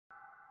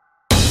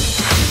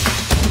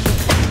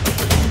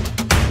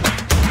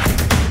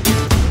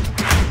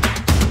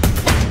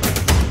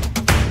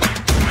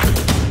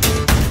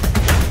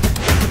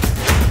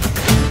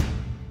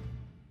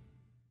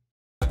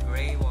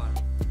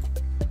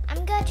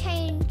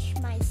change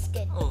my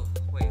skin. Oh,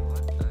 wait,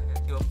 what the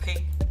heck? You're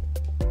pink?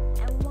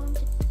 I want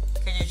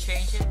to... Can you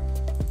change it?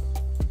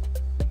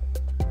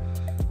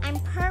 I'm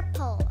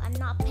purple. I'm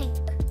not pink.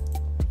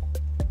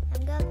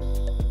 I'm gonna be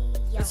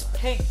yellow. It's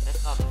pink,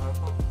 that's not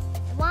purple.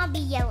 I wanna be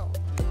yellow.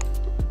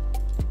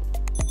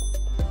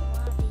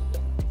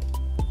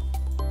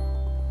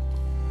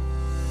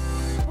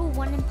 Ooh,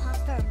 one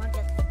imposter among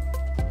us.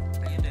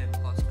 Are you the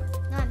imposter?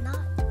 No, I'm not.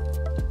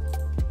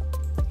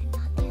 I'm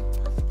not the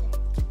imposter.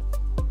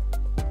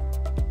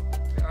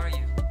 Where are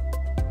you?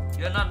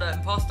 You're not the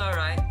imposter,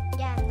 right?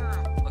 Yeah, I'm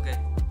not. Okay,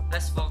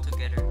 let's vote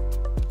together.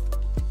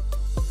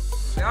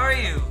 Where are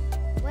you?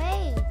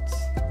 Wait.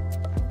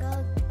 I'm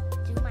gonna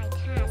do my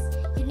task.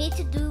 You need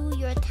to do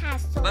your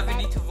task so But we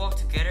that... need to vote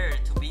together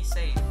to be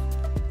safe.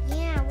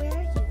 Yeah, where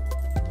are you?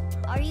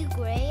 Are you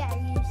gray? Are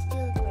you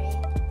still gray?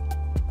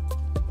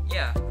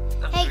 Yeah.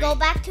 I'm Hey, green. go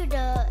back to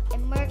the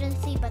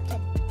emergency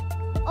button.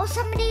 Oh,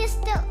 somebody is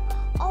still...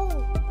 Oh,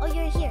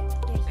 you're here.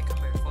 Okay, come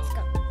here, Let's follow.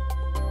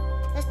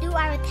 go. Let's do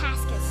our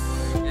tasks.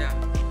 Yeah.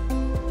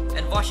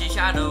 And watch each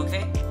other,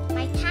 okay?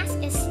 My task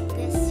is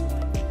this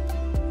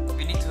one.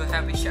 We need to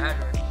help each other.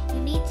 You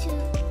need to...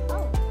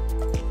 Oh.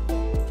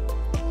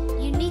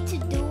 You need to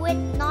do it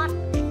not...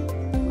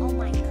 Oh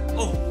my god.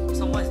 Oh,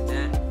 someone's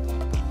dead.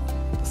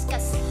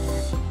 Disgusting.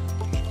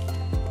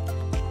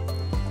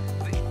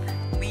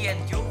 Me and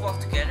you walk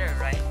together,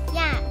 right?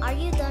 Yeah, are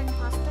you the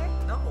imposter?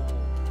 No.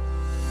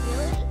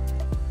 Really?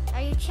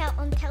 Are you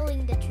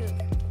telling the truth?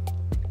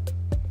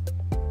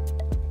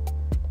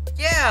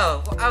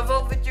 Yeah, I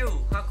vote with you.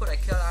 How could I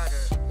kill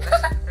others?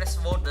 Let's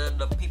vote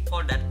the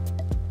people that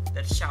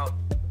shout.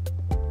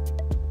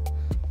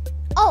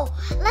 Oh,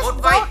 let's Vote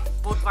vote. white.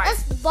 Vote white.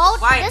 Let's vote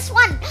White. this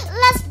one.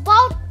 Let's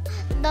vote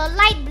the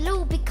light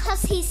blue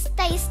because he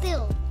stays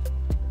still.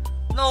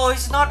 No,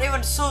 he's not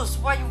even sus.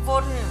 Why you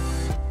vote him?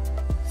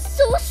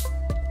 Sus.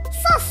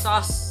 Sus.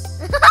 Sus.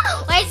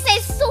 Why say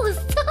sus?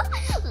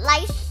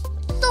 Like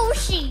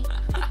sushi.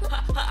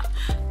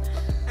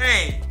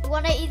 Hey, You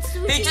wanna eat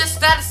sushi? he just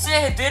started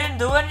saying he didn't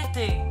do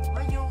anything.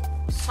 Why you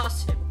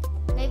sus him?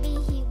 Maybe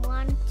he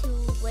want to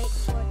wait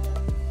for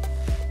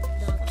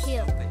the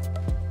kill. Stupid.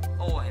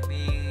 Oh, I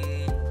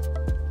mean,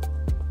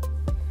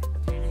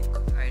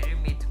 I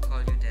didn't mean to call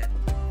you that.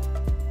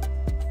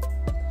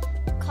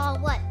 Call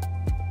what?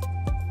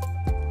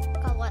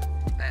 Call what?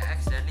 I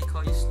accidentally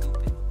called you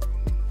stupid.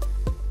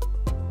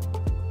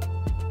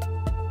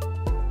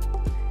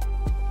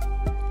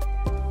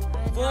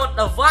 Vote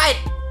the white.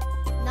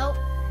 Nope.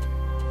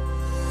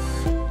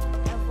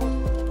 I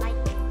vote light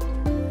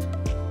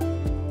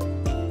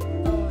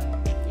or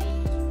the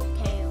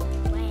tail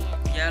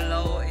red.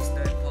 Yellow is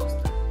the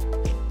imposter.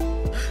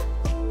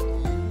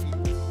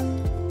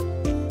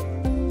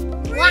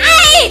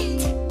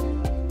 White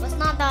was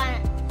not the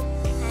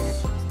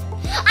imposter.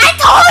 I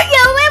told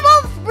you it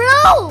was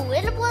blue.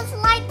 It was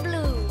light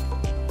blue.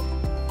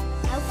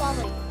 I'll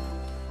follow you.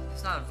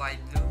 It's not white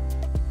blue.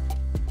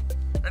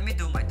 Let me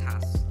do my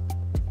task.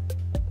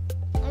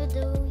 I'll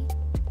do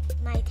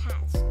my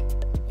task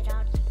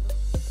without you.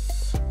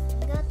 I'm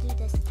gonna do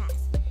this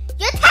task.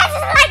 Your task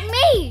is like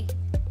me.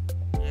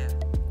 Yeah.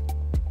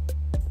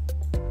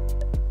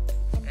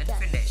 I'm And done.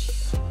 finish.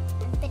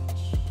 I'm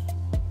finished.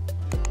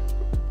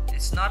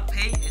 It's not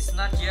pink, it's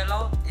not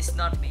yellow, it's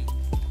not me.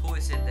 Who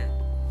is it then?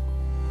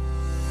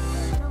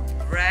 No.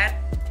 Red,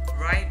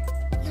 right?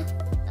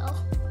 No.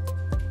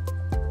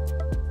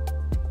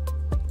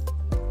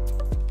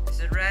 Is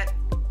it red?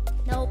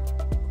 Nope.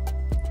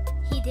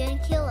 He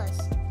didn't kill us.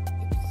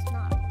 It's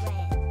not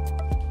red.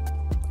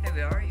 Hey,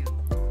 where are you?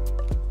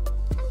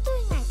 I'm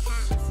doing my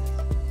task.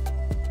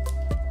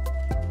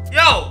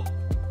 Yo!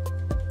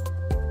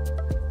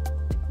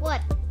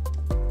 What?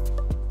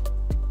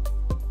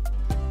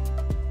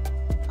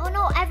 Oh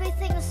no,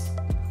 everything's...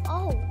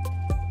 Oh,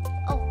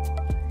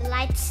 the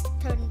lights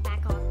turned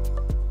back on.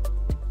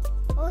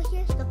 Oh,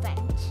 here's the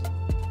bench.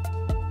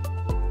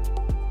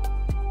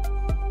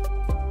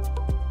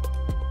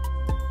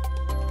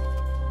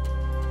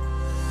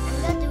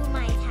 I'm gonna do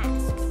my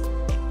tasks.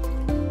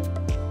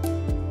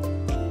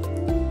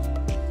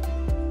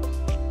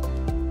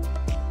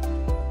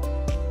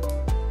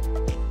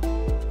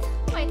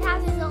 My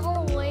task is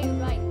all the way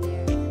right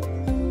there.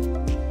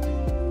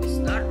 It's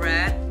not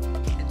red,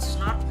 it's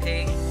not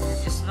pink,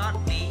 it's not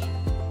me,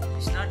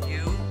 it's not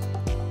you.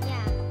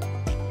 Yeah.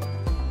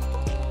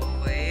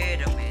 Oh,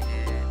 wait a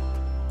minute.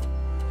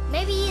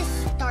 Maybe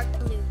it's dark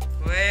blue.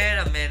 Wait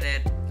a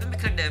minute. Let me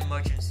click the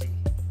emergency.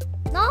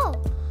 No,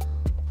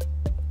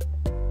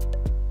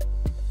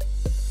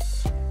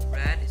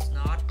 Red is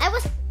not, I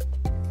was...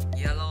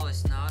 yellow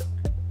is not,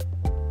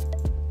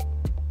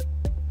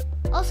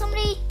 Oh,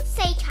 somebody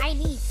say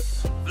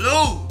Chinese.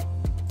 blue!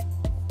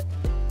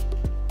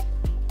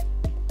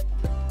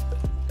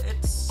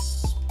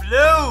 It's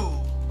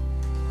blue!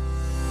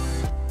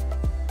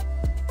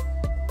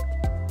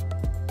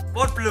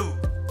 Vote blue!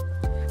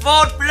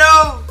 Vote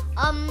blue!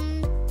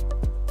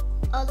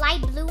 A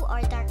light blue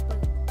or dark blue?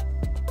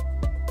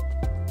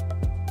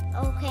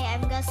 Okay,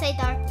 I'm gonna say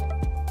dark blue.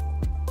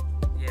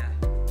 Yeah.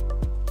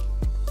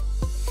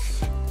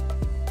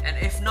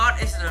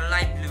 not, it's the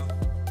light blue.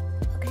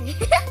 Okay.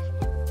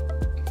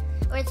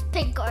 Or it's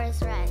pink or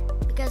it's red.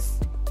 Because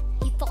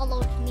he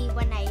followed me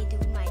when I do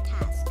my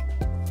task.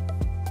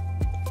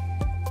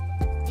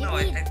 No,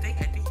 I think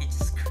he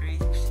just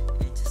creepy.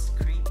 He just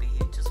creepy.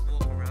 He just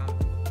walk around.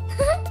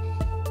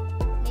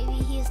 Maybe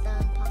he's the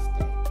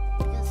imposter.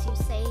 Because you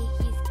say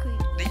he's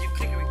creepy. Then you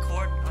click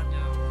record on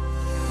your...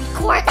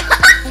 Record!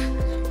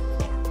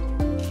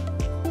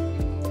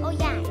 Oh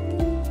yeah.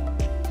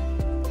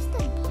 What's the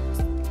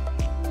imposter?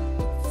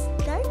 It's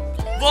dark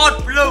blue. Vote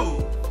blue!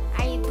 I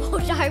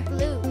vote dark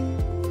blue.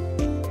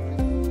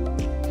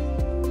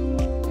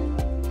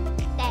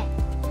 10,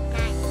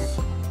 9.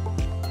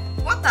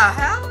 What the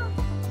hell?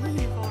 Why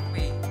you vote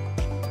me?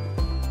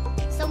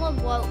 Someone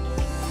vote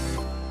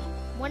you.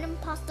 One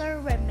imposter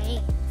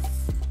remains.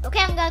 Okay,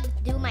 I'm gonna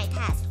do my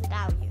task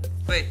without you.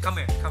 Wait, come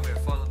here,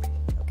 follow me.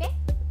 Okay?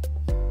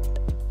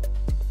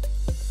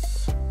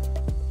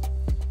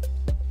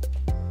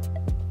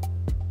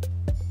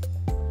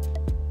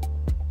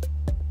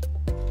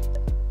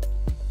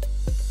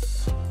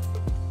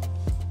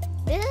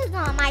 This is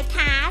not my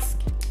task.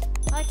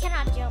 Oh, I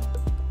cannot jump.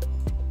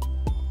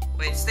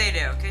 Wait, stay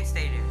there, okay?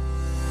 Stay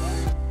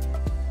there.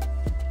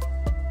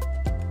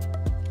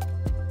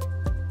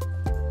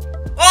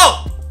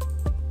 Oh!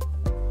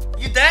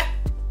 You dead?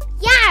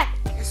 Yeah!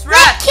 It's Red,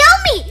 red! kill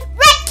me!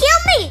 Red, kill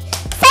me!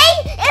 Say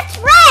it's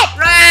red!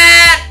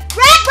 Red!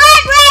 Red,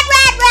 red, red,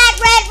 red, red,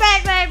 red,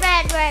 red,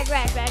 red, red,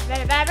 red, red,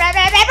 red, red, red, red,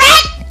 red, red,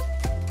 red!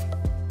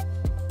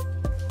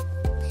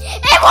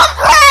 It was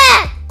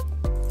red!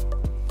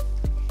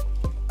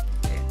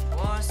 It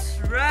was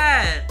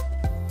red!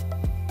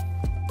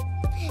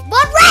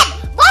 But red!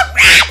 But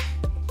red!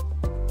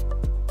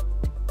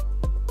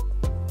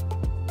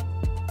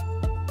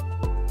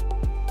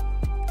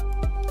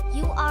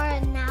 You are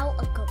now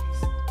a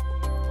ghost.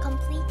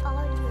 Complete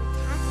all your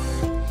tasks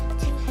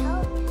to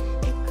help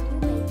the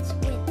crewmates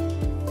win.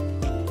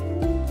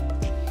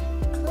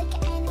 Click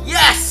any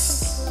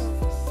Yes! to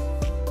close.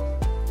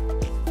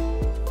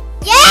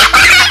 Yeah!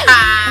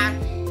 Ah!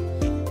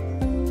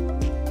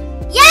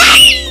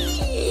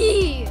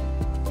 Yay!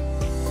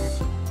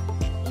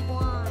 We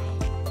won.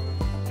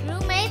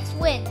 Crewmates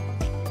win.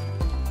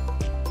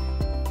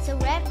 So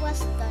red was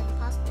the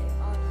imposter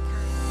all the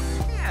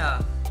time.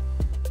 Yeah.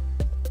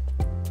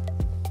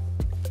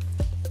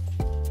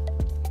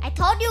 I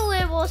told you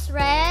it was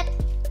red.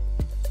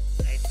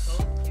 I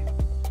told you.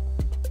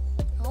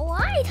 Oh,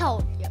 I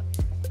told you.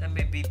 Let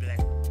me be black.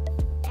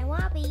 I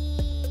wanna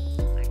be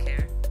Black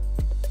hair.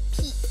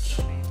 peach.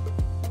 Let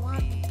I wanna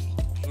me be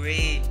be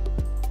green.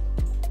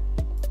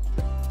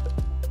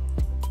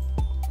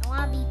 I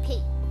wanna be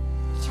peach.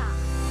 Chow.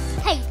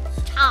 Hey,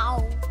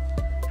 chow.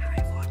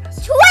 I want us.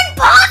 Two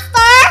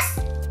imposters!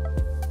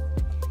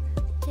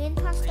 Two Are you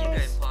the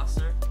imposters?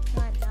 imposter?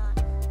 No, I'm not.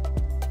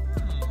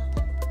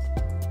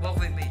 Walk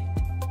with me.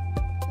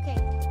 Okay.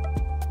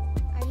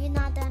 Are you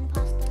not the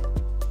imposter?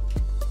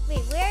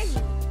 Wait, where are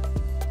you?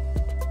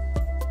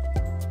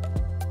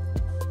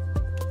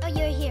 Oh,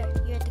 you're here.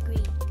 You're the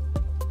green.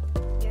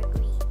 You're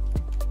green.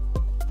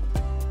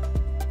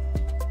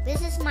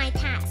 This is my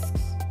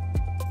tasks.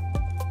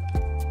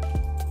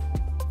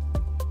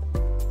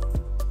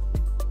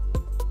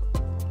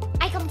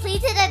 I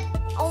completed it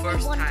only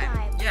First one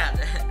time. Yeah,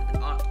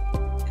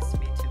 it's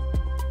me too.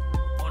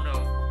 Oh no.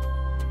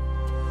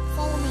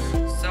 Follow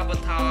me.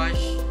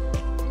 Sabotage.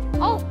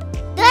 Oh,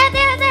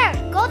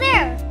 there. Go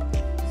there.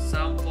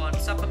 Someone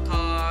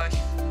sabotage.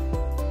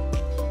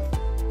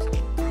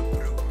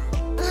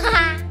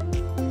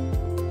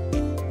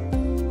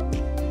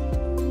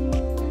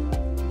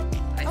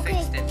 I Okay.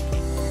 fixed it.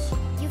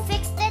 You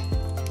fixed it?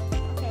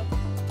 Okay.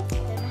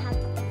 Then I have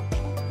to do that.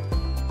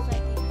 So I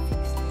think you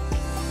fixed it.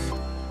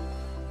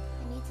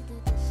 I need to do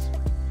this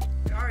one.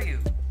 Where are you?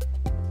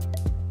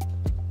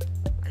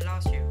 I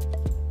lost you.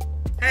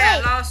 Hey, I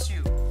Wait. lost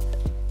you.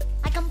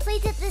 I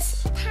completed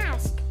this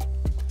task.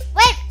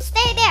 Wait,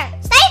 stay there.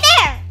 Stay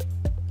there.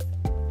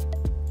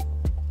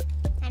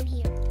 I'm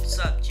here. What's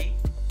up, G?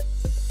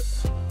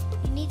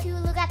 You need to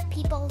look at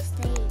people's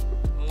name.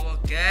 Oh,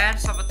 again,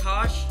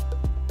 sabotage.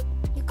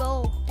 You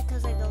go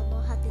because I don't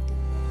know how to do that.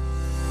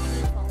 And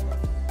you follow me.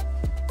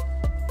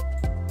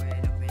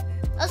 Wait a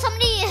minute. Oh,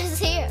 somebody is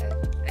here.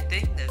 I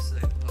think there's an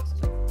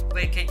imposter.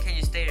 Wait, can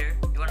you stay there?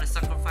 You wanna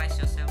sacrifice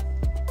yourself?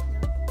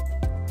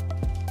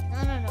 No.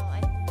 I'm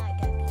not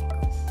gonna be a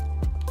ghost.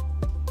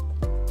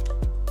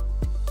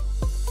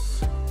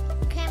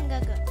 Okay, I'm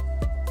gonna go.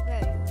 Where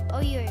are you? Oh,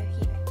 you're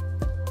here.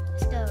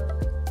 Let's go.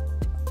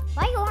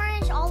 Why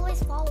orange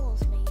always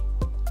follows me?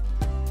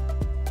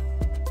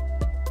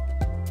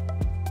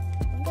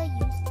 I'm gonna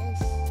use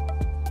this.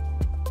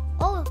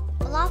 Oh,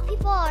 a lot of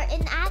people are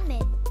in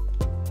admin.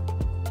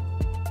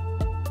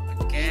 Many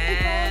people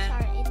Again.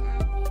 are in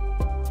admin.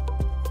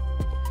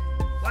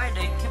 Why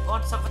they keep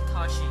on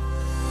sabotaging?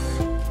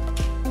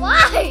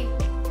 Why?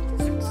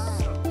 This is why.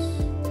 Sucks.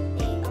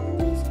 They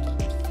always keep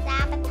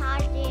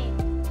sabotaging.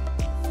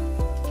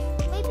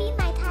 Maybe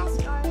my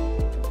tasks are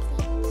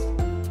complete.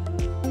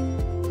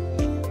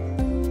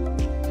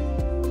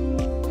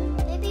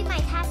 Maybe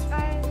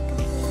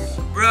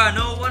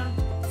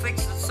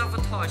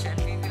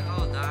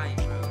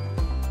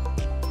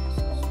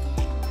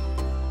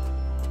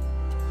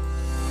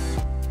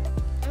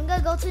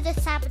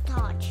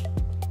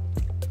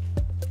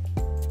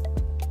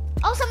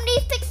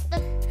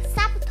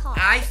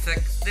I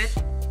fixed it.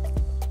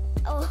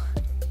 Oh,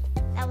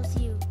 that was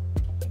you.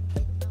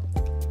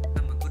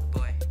 I'm a good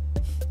boy.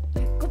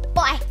 Good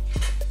boy.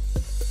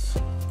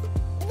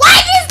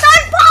 White is the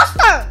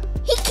imposter!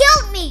 He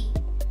killed me!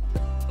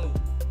 Who?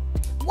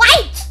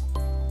 White!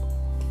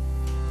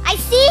 I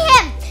see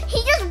him!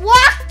 He just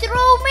walked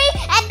through me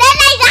and then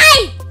I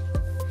died!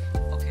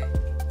 Okay.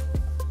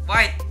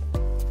 White.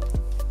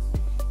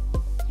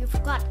 You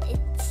forgot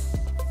it's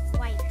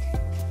white.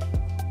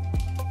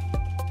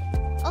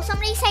 Oh,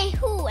 somebody say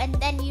who and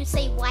then you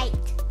say white.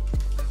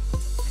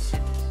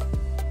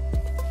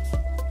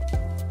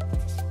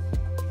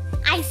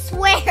 I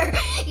swear!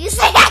 You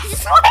say I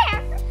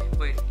swear!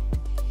 Wait.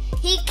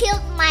 He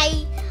killed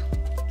my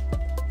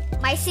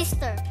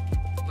sister.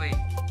 Wait.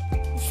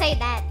 Say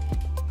that.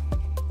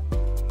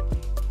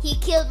 He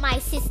killed my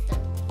sister.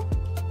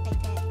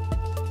 Like that.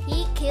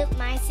 He killed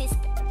my sister.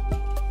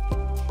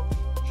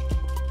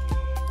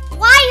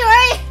 Why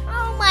are you?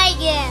 Oh my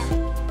god.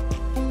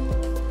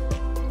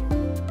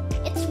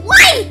 It's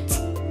white!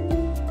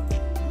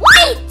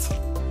 White!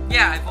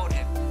 Yeah, I vote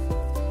him.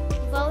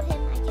 You vote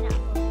him? I cannot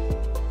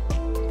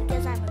vote.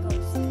 Because I'm a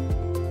ghost.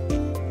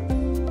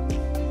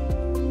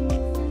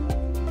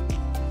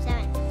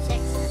 7,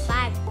 6,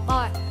 5,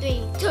 4,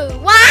 3, 2,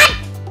 1!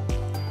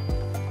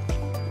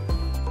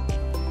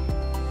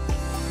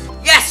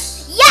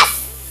 Yes! Yes!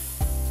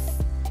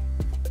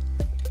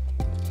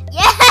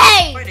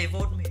 Yay! Why they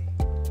vote me?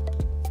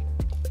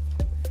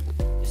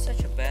 You're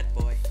such a bad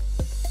boy.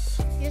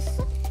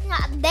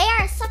 They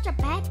are such a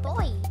bad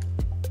boy.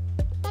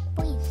 Bad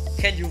boys.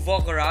 Can you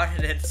walk around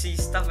and then see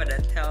stuff and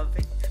then tell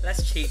me?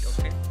 Let's cheat,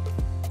 okay?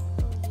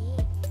 Oh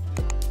yeah.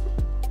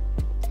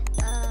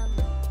 1,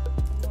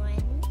 2,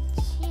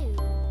 3,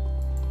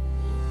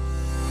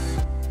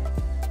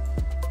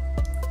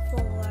 4,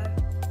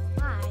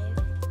 5,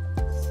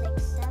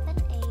 6, 7,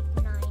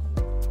 8, 9,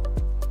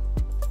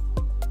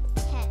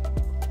 10.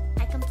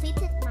 I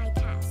completed my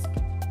task.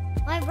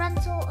 I run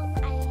so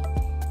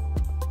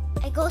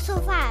I go so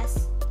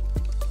fast.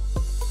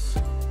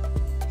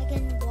 I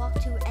can walk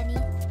to any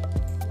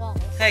wall.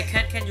 Hey,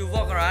 can you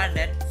walk around and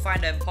then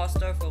find the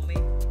imposter for me?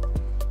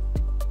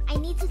 I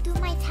need to do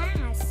my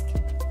task.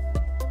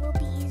 It will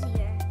be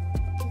easier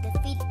to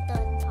defeat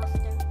the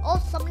imposter. Oh,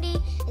 somebody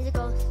is a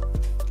ghost.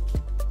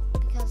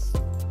 Because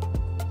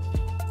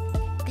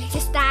they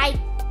just died.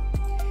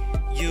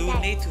 You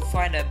Okay. need to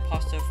find the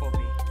imposter for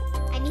me.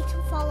 I need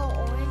to follow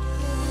orange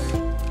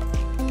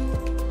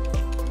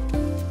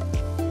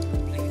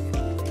maybe.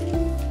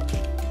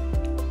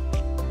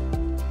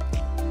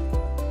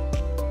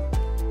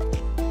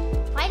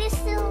 White is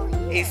still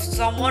here. If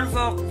someone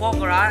walk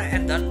around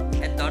and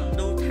don't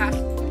do task,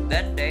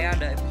 then they are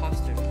the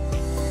imposter.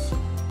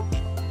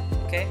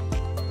 Okay?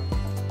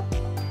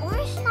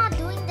 Orange not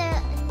doing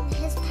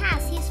his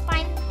task. He's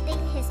finding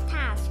his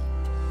task.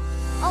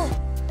 Oh,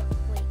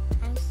 wait.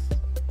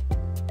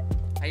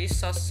 I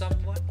saw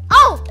someone.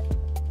 Oh!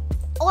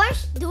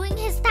 Orange doing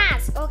his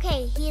task.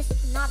 Okay, he's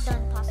not the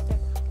imposter.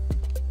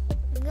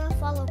 I'm gonna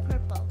follow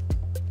purple.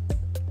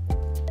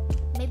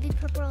 Maybe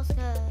purple's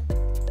gonna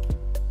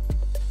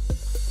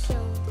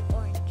kill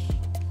orange.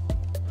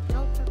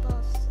 No,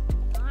 purple's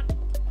not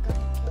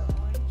gonna kill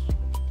orange.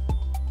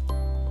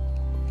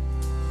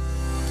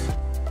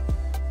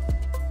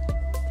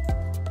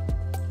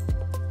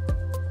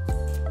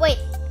 Wait,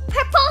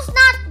 purple's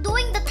not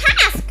doing the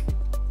task.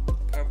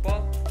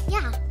 Purple?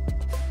 Yeah.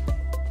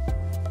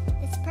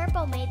 It's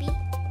purple, maybe.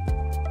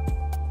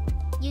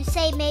 You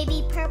say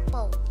maybe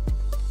purple.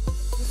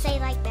 You say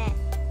like that.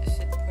 Is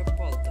it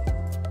purple though?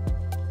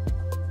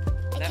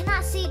 I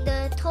cannot see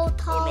the total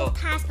Oh, no.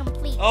 task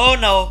complete. Oh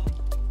no!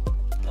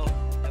 Oh,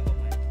 never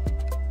mind.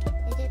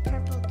 Is it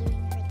purple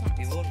doing her task?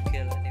 We won't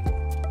kill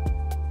anyone.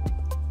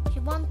 She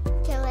won't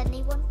kill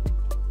anyone.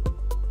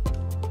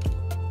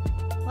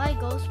 Why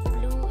Ghost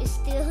Blue is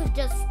still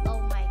just, oh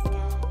my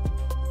god.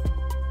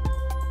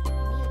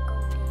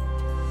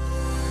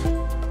 I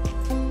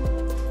need to go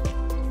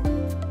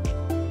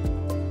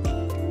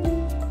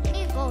there. I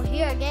need to go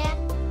here again.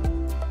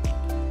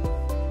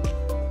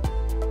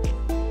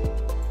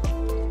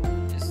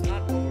 It's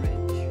not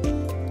orange.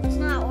 It's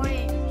not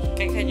orange.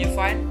 Can you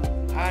find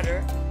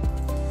other? I'm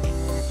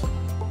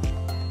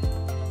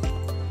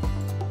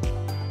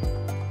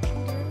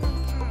doing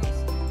my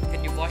task.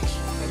 Can you watch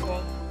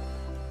purple?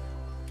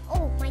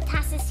 Oh, my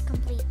task is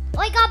complete. Oh,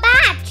 I got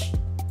badge!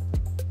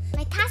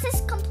 My task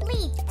is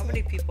complete. How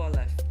many people are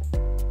left?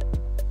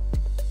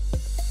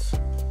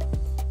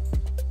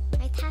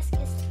 My task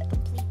is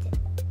completed.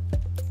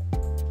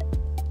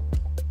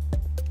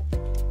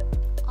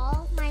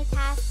 All my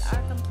tasks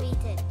are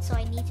completed, so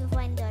I need to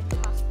find the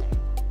imposter.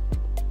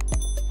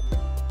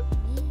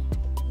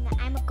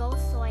 I'm a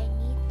ghost, so I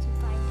need to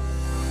find the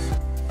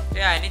imposter.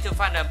 Yeah, I need to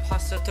find the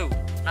imposter too.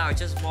 Now I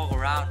just walk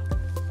around.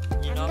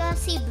 You I'm know? gonna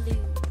see blue.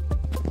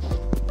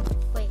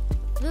 Wait,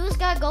 blue's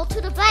gonna go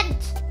to the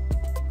vent.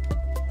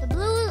 The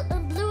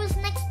blue is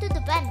next to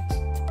the vent.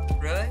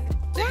 Really?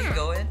 Did Yeah. he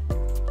go in?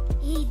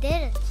 He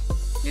didn't.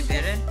 You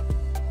didn't?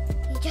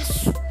 He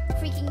just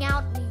freaking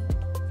out me.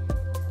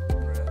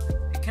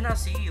 cannot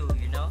see you,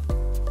 you know?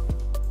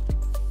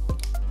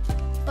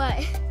 But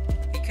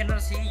He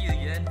cannot see you,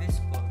 you're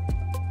invisible.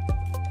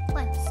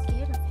 I'm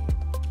scared of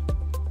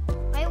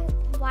him.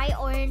 Why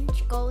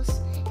Orange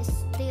Ghost is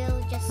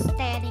still just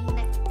standing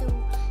next to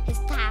his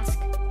task?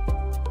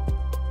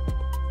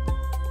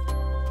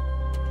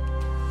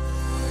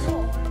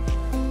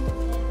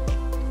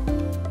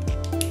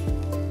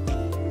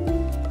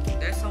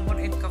 There's someone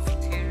in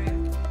cafeteria.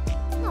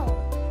 No.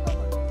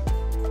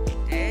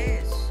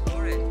 Yes,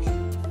 Orange.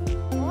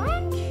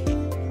 Orange?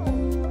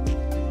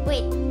 Oh.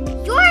 Wait,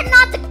 you're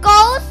not the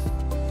ghost?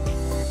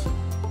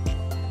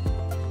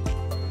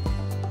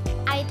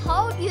 I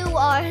told you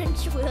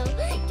Orange will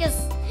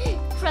just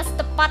press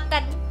the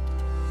button,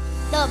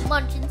 the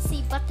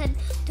emergency button,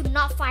 to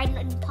not find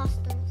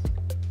imposters.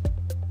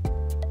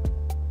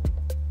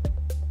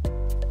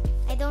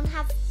 I don't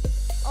have.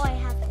 Oh, I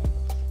have this.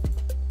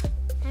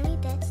 How many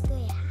deaths do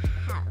I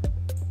have?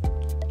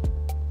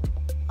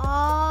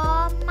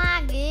 Oh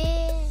my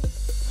god.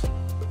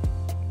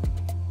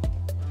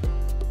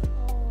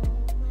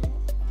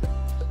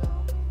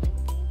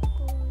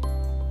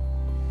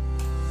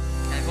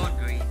 I vote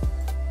green.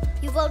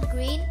 You vote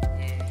green?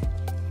 Yeah.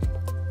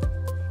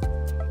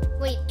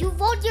 Wait, you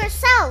vote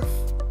yourself.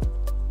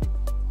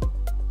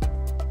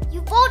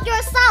 You vote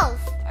yourself.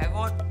 I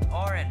vote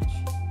orange.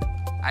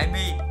 I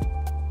mean,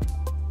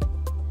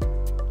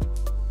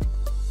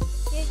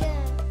 You're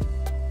gonna.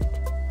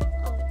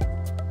 Oh.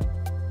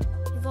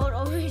 You vote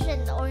orange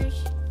and orange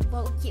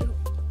vote you.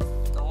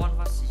 no one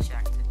was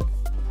ejected.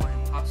 One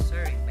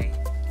imposter remained.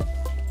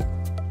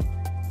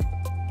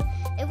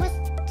 It was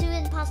 2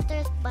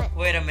 imposters, but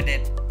Wait a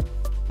minute.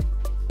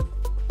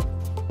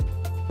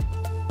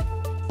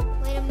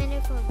 wait a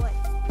minute for what?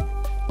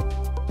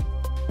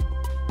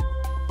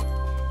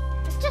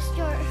 It's just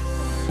your.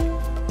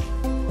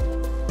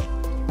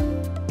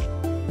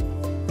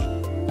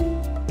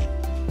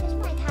 It's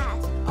my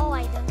task. Oh,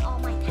 I done all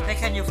my tasks. Hey,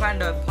 can you find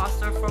the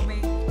imposter for me?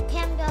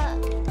 Panda.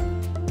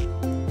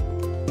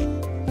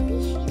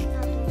 Maybe she's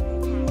not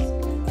doing her task.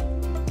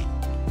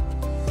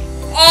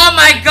 Oh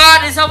my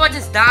god, did someone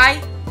just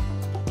die?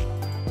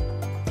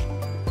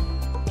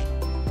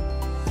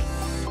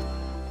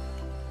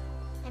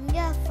 I'm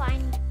gonna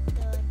find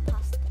the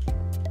imposter.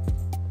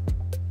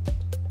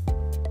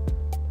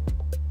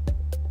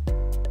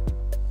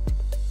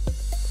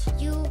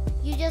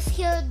 You just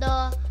hear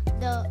the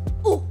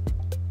ooh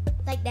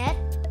like that.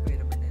 Wait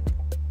a minute.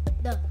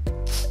 The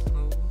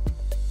Oh.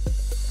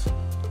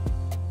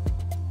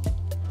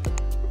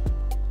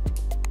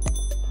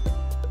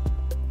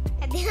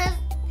 I didn't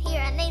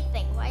hear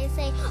anything. Why you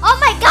say? Oh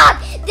my God!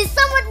 Did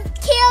someone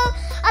kill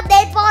a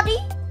dead body?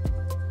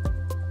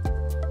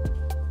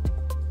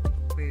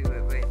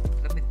 Wait.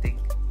 Let me think.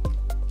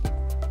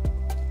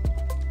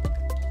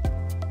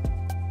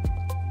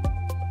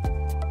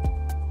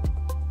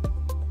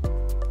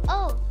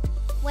 Oh,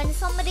 when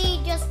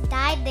somebody just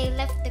died, they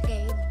left the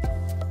game.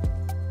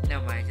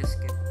 Never mind, just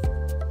skip.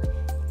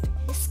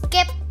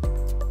 Skip.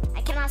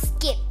 I cannot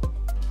skip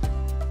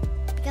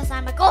because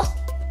I'm a ghost.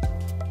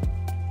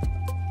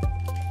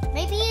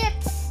 Maybe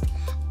it's.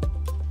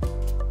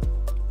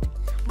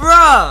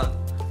 Bruh!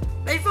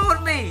 They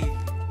voted me!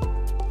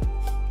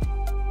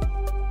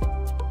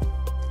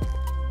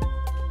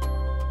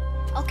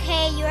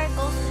 Okay, you're a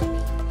ghost for me.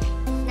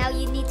 Now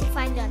you need to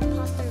find the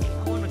imposter.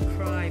 I wanna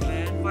cry,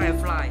 man.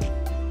 Firefly.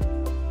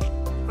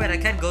 Wait, I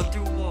can't go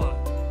through wall.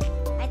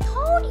 I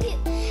told you,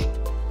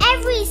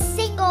 every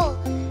single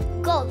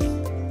ghost.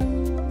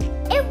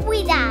 If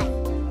we die,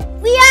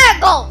 we are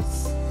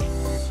ghosts.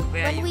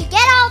 Where are When you? we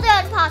get all the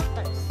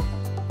imposters,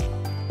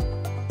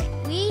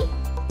 we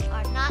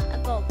are not a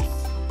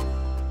ghost.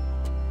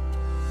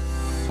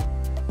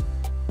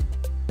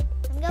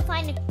 I'm gonna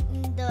find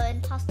the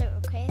imposter,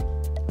 okay?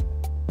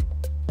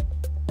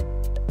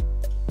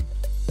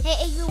 Hey,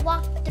 if you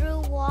walk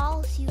through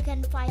walls, you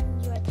can find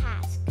your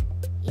task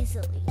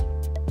easily.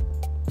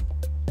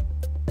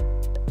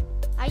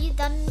 Are you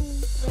done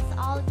with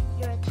all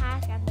your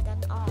tasks? I'm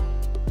done all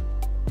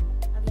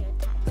of your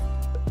tasks.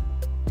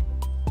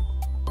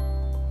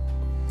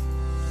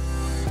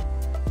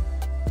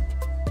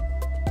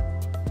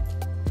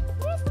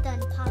 Where's the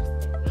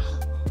imposter?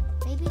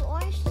 Maybe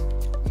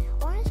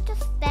Orange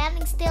just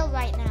standing still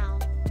right now.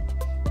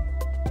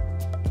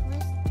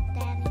 Orange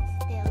standing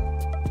still.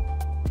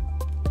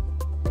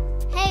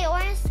 Hey,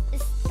 Orange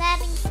is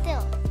standing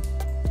still.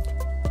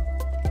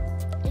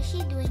 Is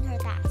she doing her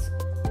task?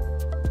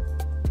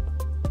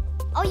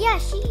 Oh yeah,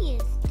 she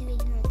is doing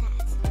her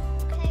task.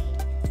 Okay.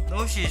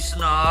 No, she's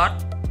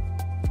not.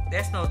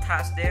 There's no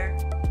task there.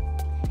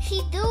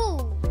 She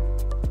do.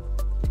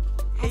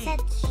 I Hey.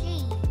 said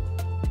she.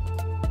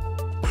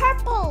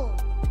 Purple.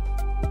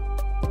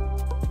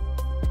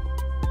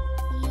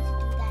 You need to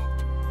do that.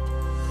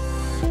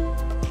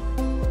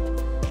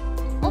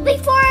 Oh,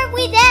 before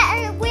we're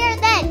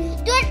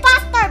dead. Do it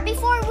faster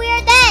before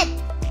we're dead.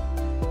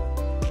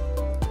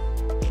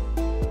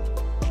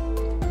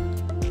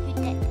 You're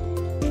dead.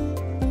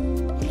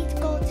 I need to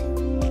go to.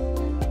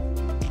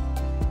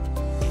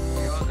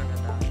 You're all gonna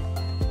die.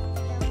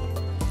 Yeah,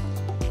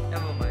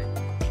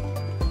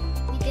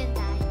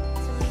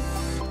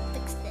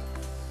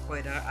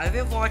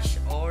 will watch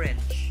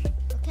orange.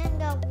 You can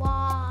go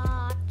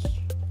watch.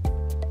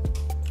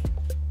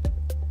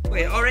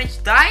 Wait,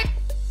 orange died?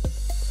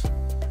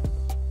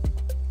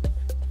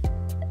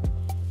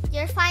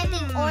 You're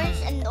fighting orange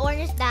and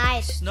orange died.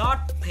 It's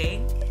not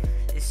pink.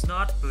 It's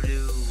not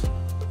blue.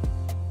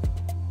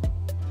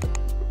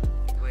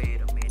 Wait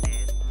a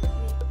minute.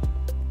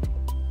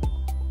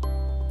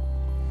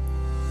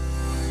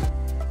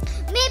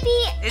 Maybe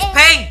It's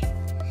pink!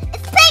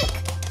 It's pink!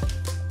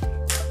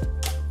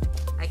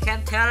 I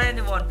can't tell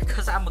anyone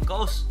because I'm a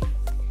ghost.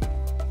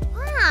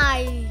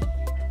 Why?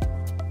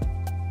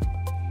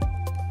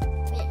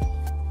 Wait,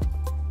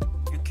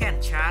 You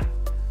can't chat.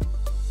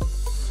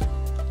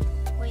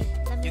 wait,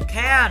 let me You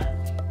can.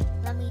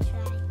 Let me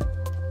try.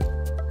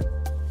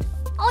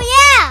 Oh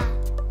yeah!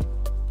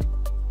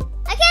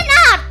 I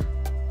cannot!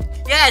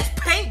 Yeah, it's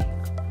pink.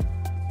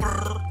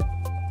 Brrr.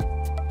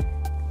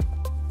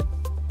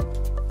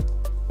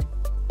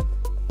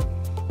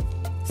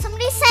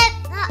 Somebody said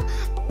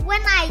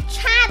when I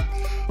chat,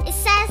 it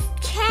says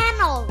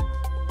channel.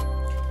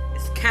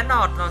 It's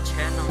cannot, not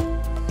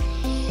channel.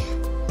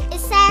 It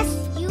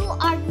says you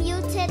are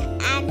muted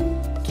and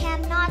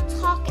cannot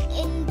talk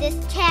in this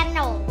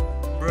channel.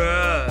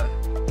 Bruh.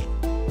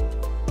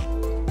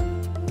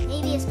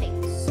 Maybe it's pink.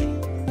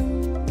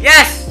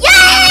 Yes!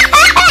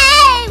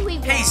 Yay! We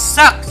won. He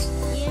sucks.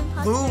 The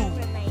imposter Boom.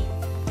 remains.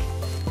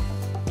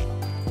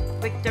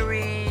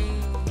 Victory.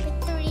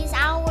 Victory is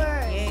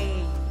ours.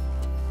 Yay.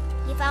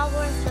 Give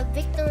ours the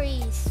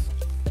victories.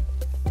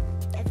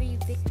 Every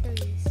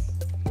victories.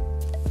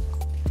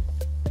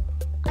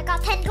 I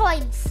got 10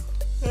 coins.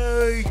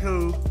 Hey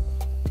ho.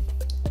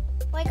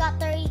 Oh, I got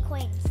 30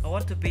 coins. I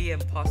want to be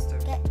imposter.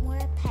 Get more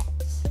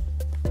pets.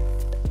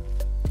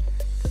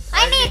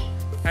 I need.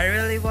 I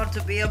really want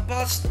to be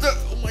imposter.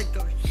 Oh my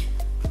gosh.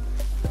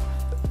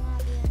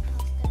 Wanna be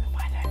imposter. Am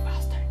I the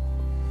imposter?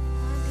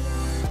 Wanna be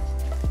imposter.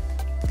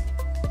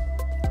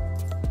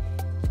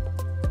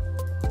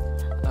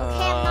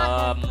 Okay, I'm not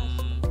the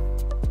imposter.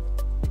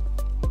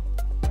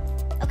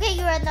 Okay,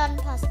 you're a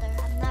non-imposter.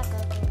 I'm not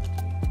going to.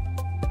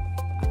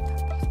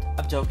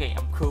 I'm joking.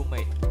 I'm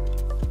crewmate.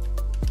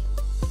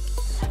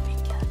 Let me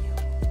kill you.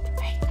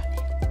 Hey, come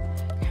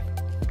here.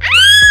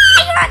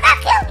 You're not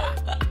killed.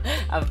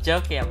 I'm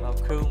joking. I'm a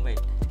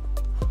crewmate.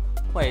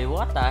 Wait,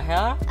 what the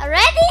hell?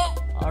 Already?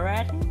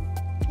 Already?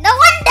 No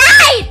one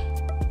died.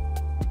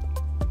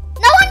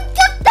 No one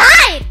just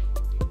died.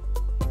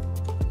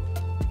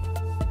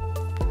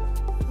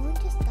 No one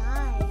just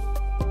died.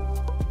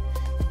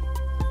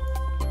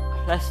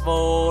 Let's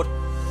vote.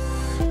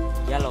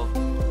 Yellow.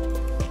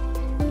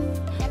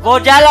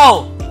 Vote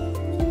yellow.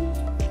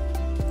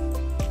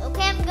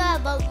 Okay, I'm gonna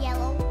vote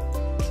yellow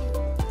too.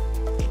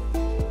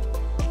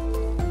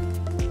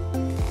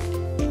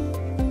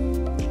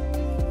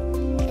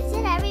 Is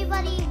it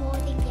everybody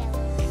voting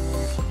yellow?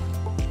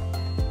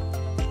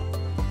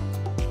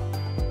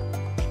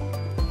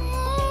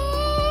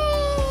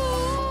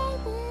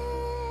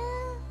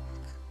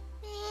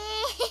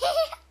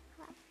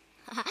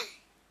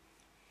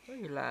 Why are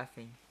you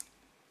laughing?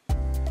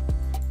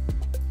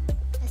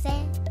 I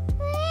say.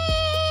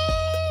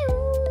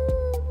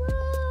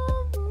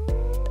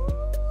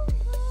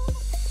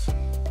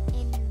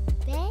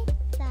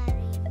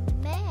 Inventory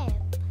map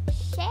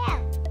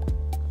shell.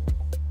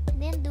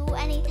 Didn't do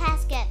any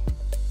task yet.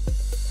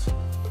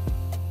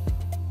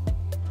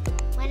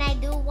 When I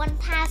do one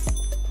task,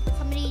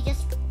 somebody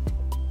just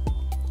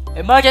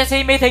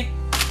Emergency meeting.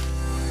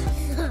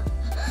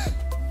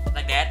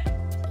 Like that.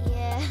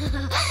 yeah.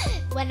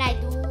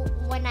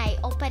 when I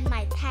open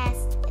my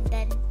task and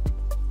then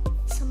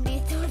somebody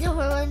threw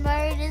the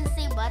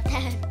emergency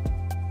button.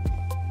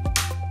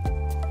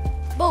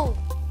 Boom.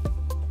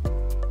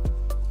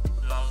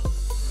 Lol.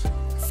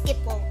 Skip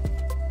all.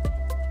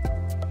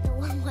 The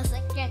one was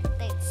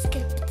ejected.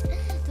 Skipped.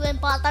 To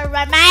imposter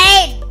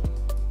remain.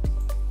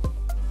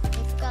 I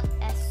forgot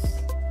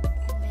S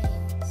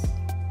remains.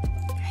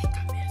 Hey,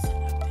 come here,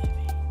 ZMDV.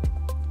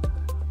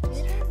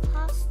 You're the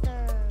imposter.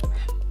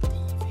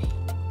 ZMDV.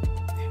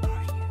 Where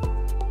are you?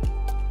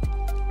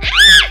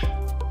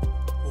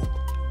 Oh.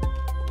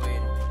 Wait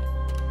a minute.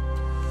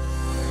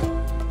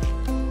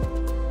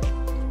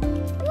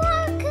 You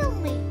wanna kill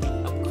me?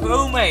 I'm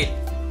crewmate.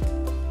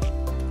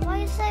 Why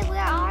you say where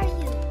are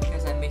you?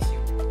 Because I miss you.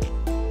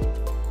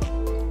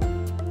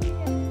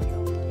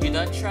 You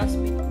don't trust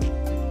me?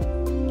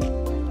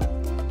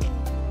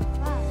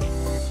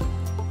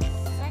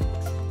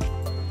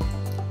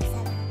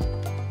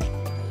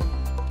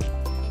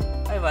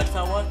 Hey, when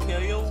someone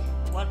kill you,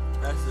 what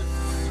does the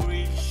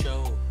screen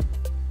show?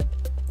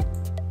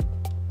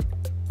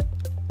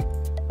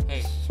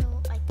 Hey,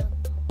 Show, I don't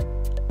know.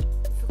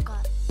 I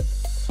forgot.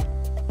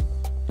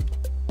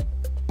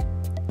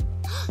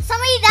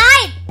 Somebody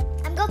died!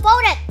 I'm gonna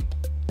vote it!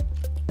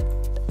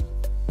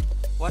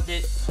 what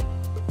did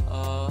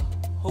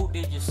who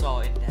did you saw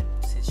in that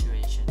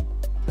situation?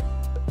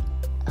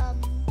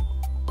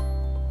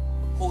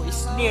 Who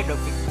is Yellow. near the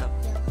victim?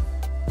 Yellow.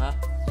 Huh?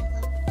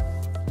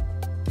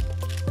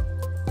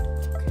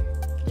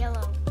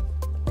 Yellow.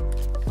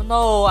 Oh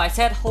No, I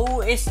said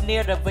who is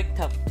near the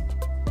victim.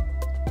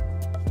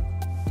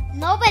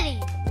 Nobody.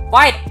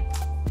 White.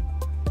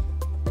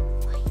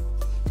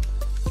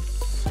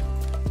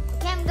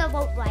 Okay, I'm gonna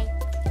vote white.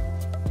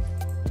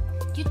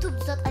 YouTube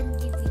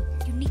ZMDV.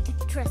 You need to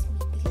trust me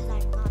because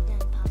I'm not the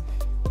imposter.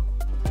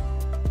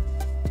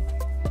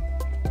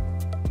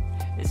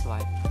 It's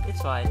white.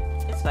 It's white.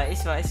 It's white.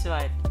 It's white. It's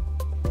white.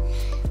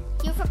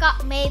 You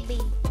forgot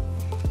maybe.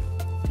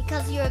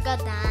 Because you're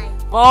gonna die.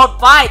 Vote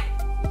white.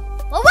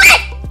 Vote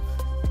white!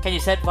 Can you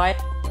say white?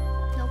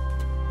 Nope.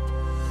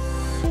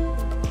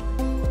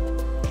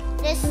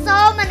 There's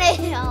so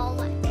many. Oh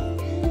my.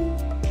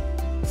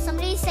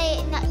 Somebody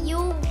say no,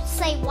 you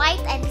say white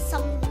and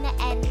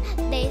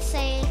they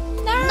say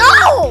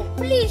no.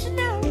 Please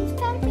no.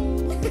 Stop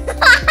me.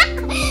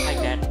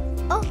 Like that.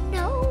 Oh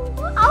no.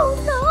 Oh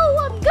no.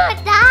 I'm gonna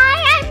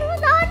die. I'm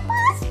the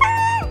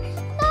imposter.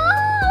 No,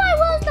 I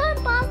was the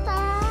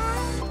imposter.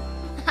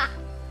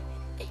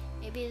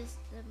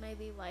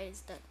 Maybe white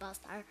is the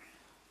imposter.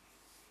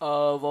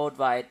 Vote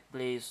white,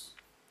 please.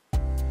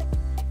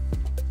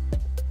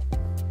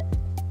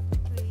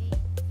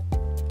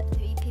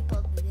 Three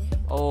people did it.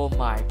 Oh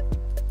my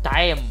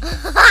damn.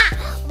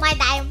 My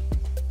damn.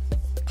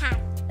 Time.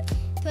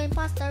 Two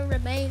imposter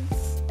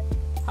remains.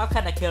 How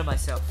can I kill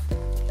myself?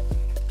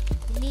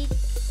 You need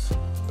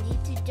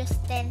to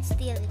just stand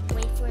still and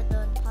wait for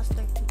the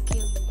imposter to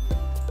kill you.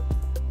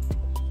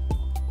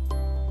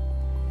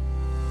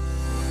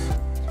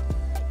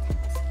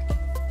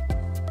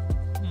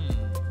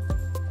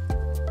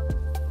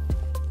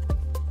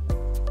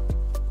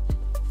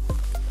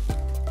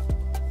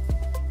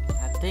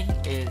 Thing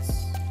is,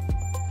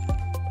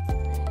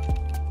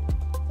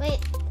 Wait,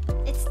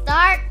 it's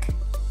dark.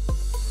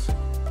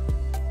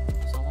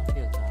 someone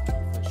will die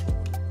for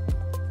sure.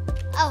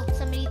 Oh,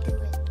 somebody do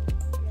it.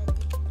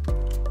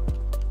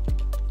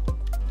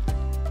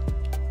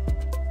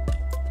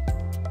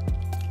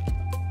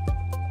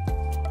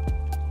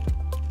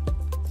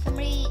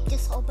 Somebody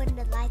just opened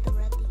the light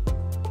already.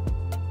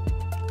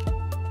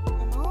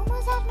 I'm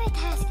almost at my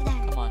task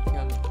there. Come on,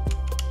 kill me.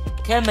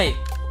 Kill me.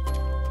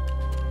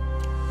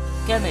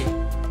 Kill me.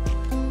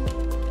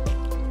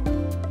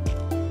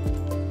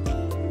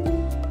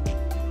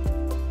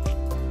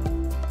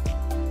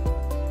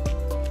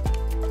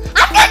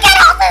 I'm gonna get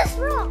off this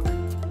rock!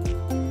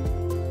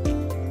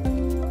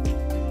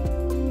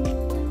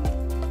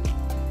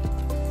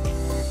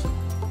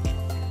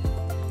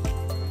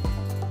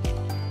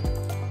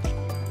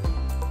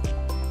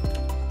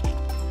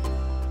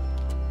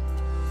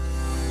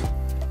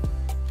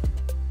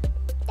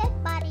 Dead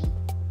body.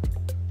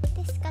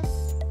 Discuss.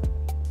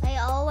 I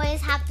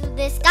always have to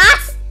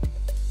discuss!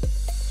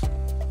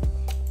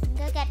 I'm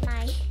gonna get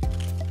my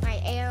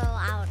arrow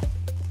out.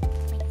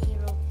 My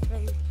hero.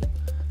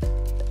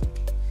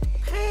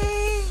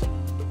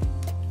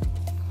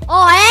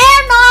 Oh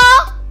hell no!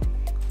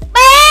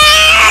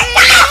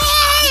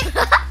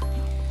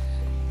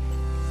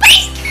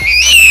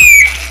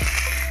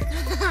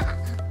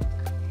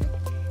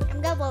 I'm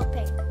gonna vote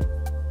pink.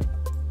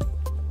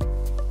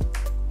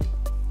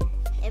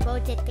 I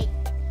voted pink.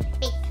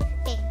 Pink,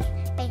 pink, pink,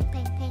 pink,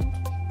 pink,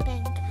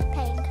 pink,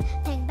 pink,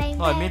 pink, pink.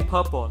 No, I mean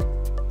purple.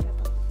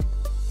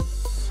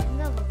 I'm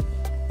gonna vote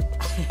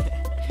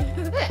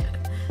pink.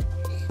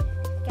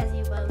 Because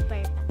you vote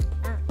pink.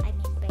 I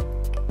mean pink.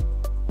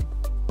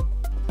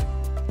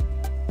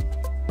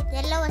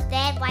 Yellow is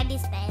dead, white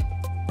is dead.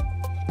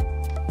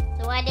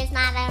 So white is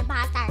not an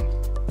imposter.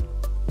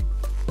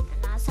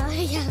 And also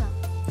yellow.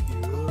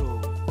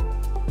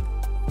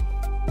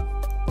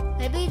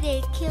 Maybe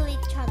they kill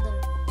each other.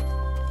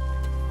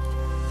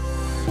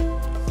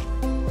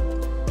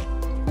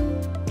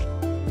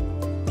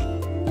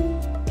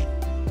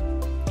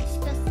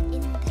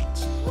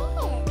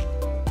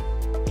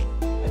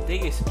 I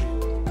think it's blue.